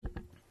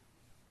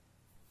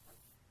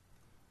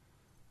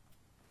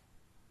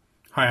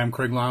Hi, I'm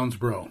Craig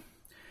Lounsbrough.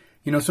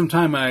 Some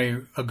time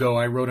ago,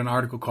 I wrote an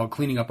article called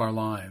Cleaning Up Our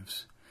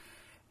Lives.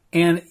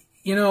 And,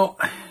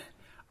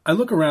 I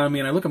look around me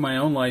and I look at my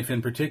own life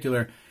in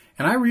particular,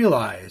 and I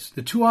realize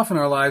that too often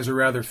our lives are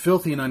rather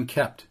filthy and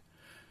unkept,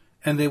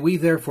 and that we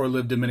therefore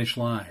live diminished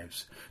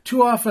lives.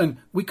 Too often,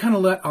 we kind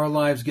of let our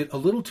lives get a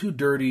little too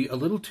dirty, a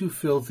little too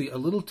filthy, a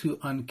little too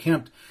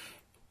unkempt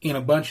in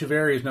a bunch of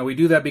areas. Now, we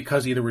do that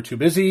because either we're too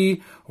busy,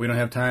 or we don't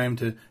have time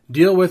to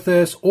deal with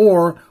this,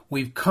 or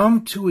we've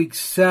come to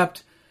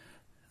accept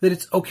that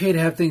it's okay to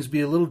have things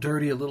be a little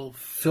dirty, a little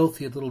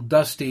filthy, a little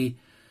dusty.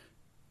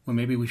 Well,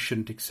 maybe we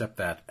shouldn't accept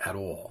that at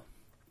all.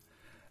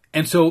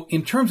 And so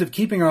in terms of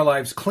keeping our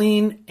lives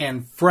clean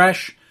and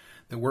fresh,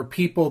 that we're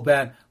people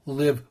that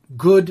live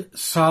good,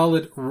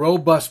 solid,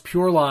 robust,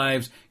 pure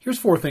lives, here's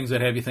 4 things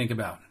that have you think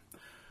about.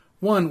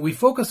 1, we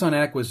focus on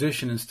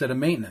acquisition instead of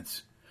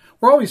maintenance.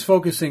 We're always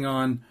focusing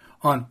on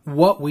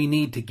what we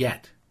need to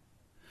get.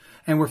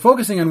 And we're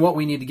focusing on what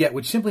we need to get,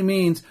 which simply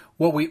means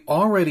what we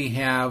already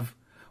have,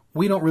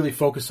 we don't really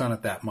focus on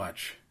it that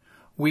much.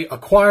 We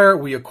acquire,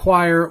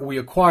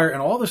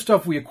 and all the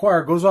stuff we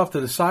acquire goes off to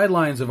the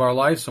sidelines of our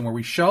life somewhere.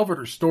 We shelve it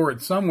or store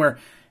it somewhere,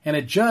 and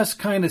it just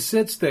kind of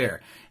sits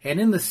there. And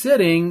in the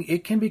sitting,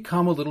 it can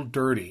become a little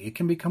dirty. It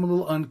can become a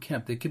little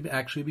unkempt. It can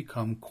actually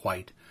become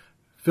quite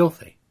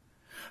filthy.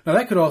 Now,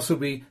 that could also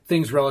be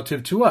things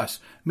relative to us.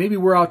 Maybe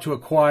we're out to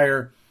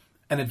acquire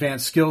an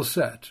advanced skill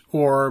set,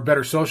 or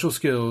better social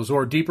skills,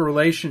 or deeper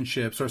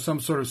relationships, or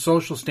some sort of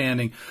social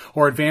standing,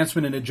 or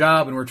advancement in a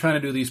job, and we're trying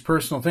to do these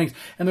personal things.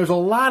 And there's a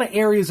lot of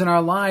areas in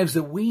our lives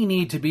that we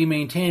need to be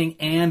maintaining,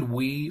 and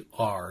we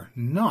are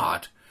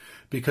not,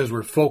 because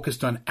we're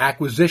focused on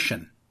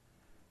acquisition,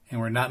 and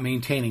we're not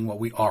maintaining what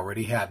we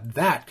already have.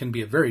 That can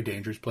be a very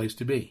dangerous place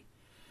to be.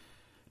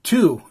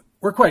 2,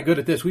 we're quite good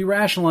at this. We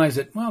rationalize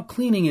that,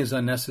 cleaning is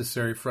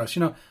unnecessary for us.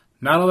 Not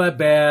all that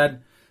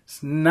bad.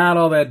 It's not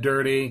all that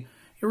dirty.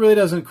 It really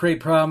doesn't create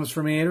problems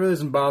for me. It really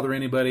doesn't bother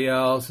anybody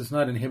else. It's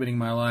not inhibiting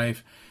my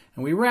life.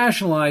 And we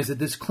rationalize that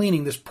this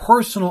cleaning, this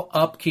personal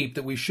upkeep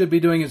that we should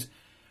be doing is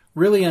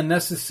really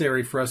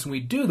unnecessary for us. And we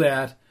do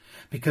that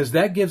because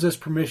that gives us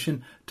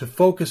permission to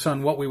focus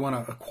on what we want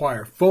to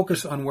acquire,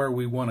 focus on where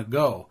we want to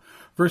go,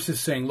 versus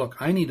saying, look,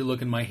 I need to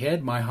look in my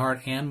head, my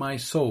heart, and my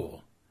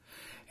soul.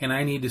 And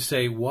I need to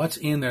say what's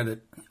in there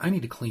that I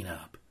need to clean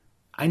up.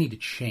 I need to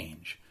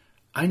change.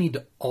 I need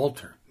to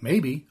alter.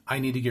 Maybe I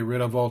need to get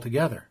rid of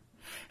altogether.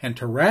 And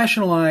to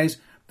rationalize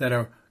that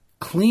a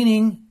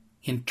cleaning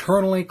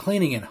internally,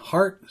 cleaning in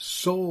heart,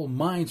 soul,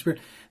 mind,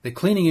 spirit, the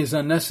cleaning is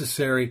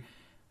unnecessary,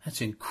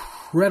 that's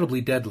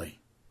incredibly deadly.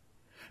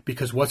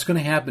 Because what's going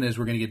to happen is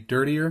we're going to get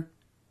dirtier,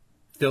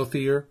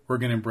 filthier, we're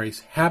going to embrace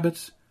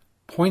habits,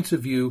 points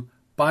of view,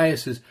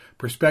 biases,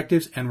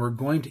 perspectives, and we're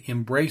going to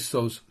embrace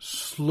those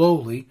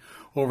slowly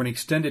over an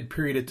extended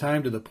period of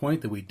time to the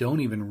point that we don't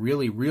even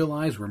really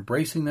realize we're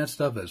embracing that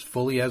stuff as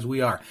fully as we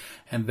are.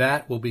 And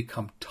that will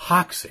become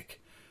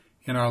toxic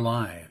in our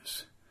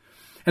lives.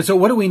 And so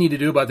what do we need to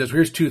do about this?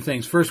 Here's 2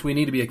 things. First, we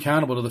need to be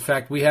accountable to the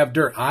fact we have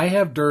dirt. I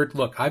have dirt.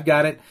 Look, I've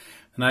got it,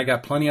 and I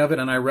got plenty of it,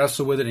 and I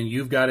wrestle with it, and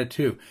you've got it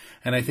too.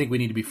 And I think we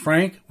need to be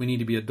frank. We need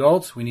to be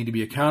adults. We need to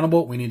be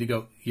accountable. We need to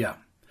go, yeah,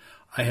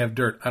 I have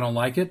dirt. I don't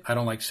like it. I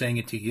don't like saying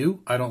it to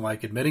you. I don't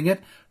like admitting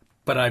it,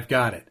 but I've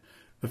got it.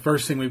 The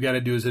first thing we've got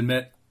to do is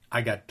admit,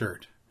 I got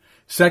dirt.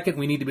 Second,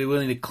 we need to be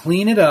willing to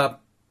clean it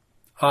up,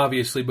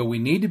 obviously, but we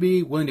need to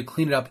be willing to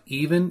clean it up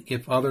even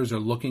if others are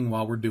looking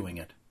while we're doing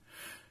it.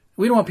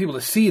 We don't want people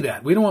to see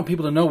that. We don't want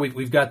people to know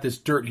we've got this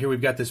dirt here,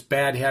 we've got this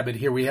bad habit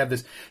here, we have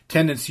this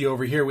tendency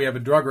over here, we have a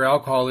drug or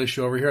alcohol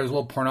issue over here, there's a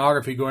little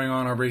pornography going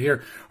on over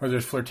here, or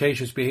there's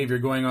flirtatious behavior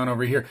going on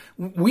over here.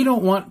 We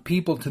don't want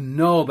people to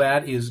know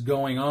that is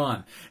going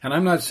on. And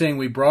I'm not saying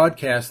we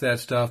broadcast that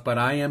stuff, but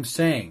I am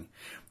saying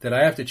that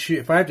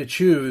if I have to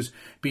choose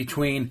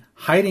between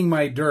hiding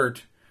my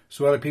dirt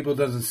so other people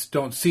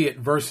don't see it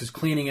versus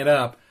cleaning it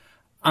up,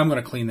 I'm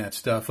going to clean that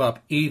stuff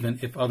up even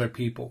if other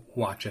people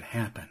watch it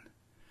happen.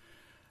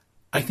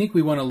 I think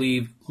we want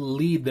to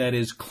lead that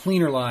is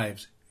cleaner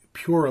lives,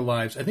 purer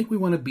lives. I think we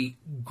want to be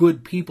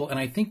good people, and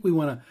I think we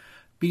want to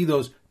be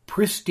those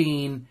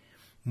pristine,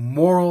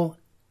 moral,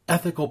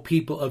 ethical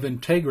people of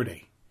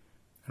integrity.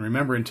 And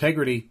remember,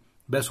 integrity,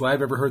 the best way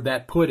I've ever heard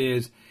that put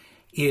is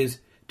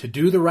to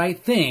do the right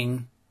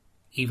thing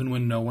even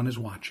when no one is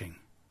watching.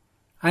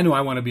 I know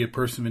I want to be a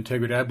person of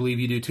integrity. I believe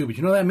you do too. But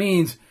you know what that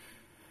means?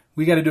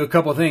 We got to do a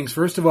couple of things.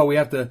 First of all, we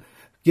have to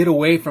get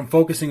away from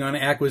focusing on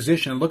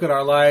acquisition and look at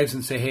our lives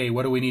and say, hey,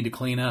 what do we need to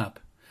clean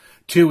up?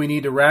 2, we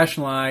need to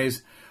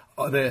rationalize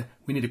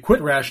we need to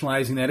quit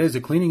rationalizing that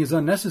the cleaning is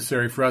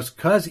unnecessary for us,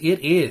 because it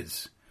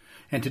is.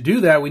 And to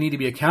do that, we need to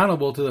be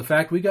accountable to the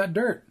fact we got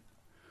dirt.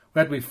 We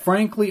have to be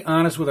frankly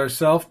honest with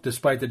ourselves,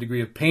 despite the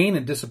degree of pain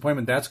and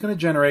disappointment that's going to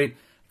generate.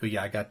 Go,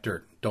 yeah, I got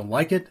dirt. Don't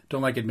like it.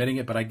 Don't like admitting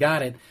it, but I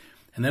got it.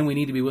 And then we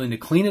need to be willing to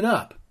clean it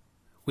up.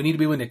 We need to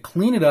be willing to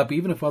clean it up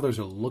even if others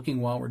are looking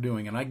while we're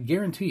doing it. And I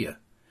guarantee you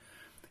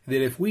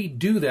that if we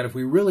do that, if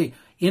we really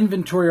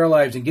inventory our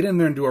lives and get in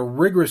there and do a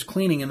rigorous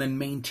cleaning and then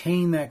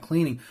maintain that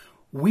cleaning,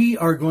 we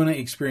are going to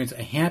experience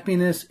a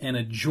happiness and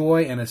a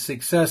joy and a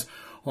success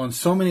on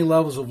so many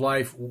levels of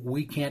life,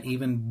 we can't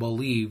even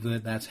believe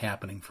that that's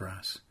happening for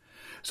us.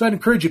 So I'd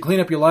encourage you to clean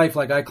up your life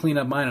like I clean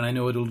up mine, and I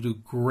know it'll do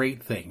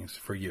great things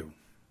for you.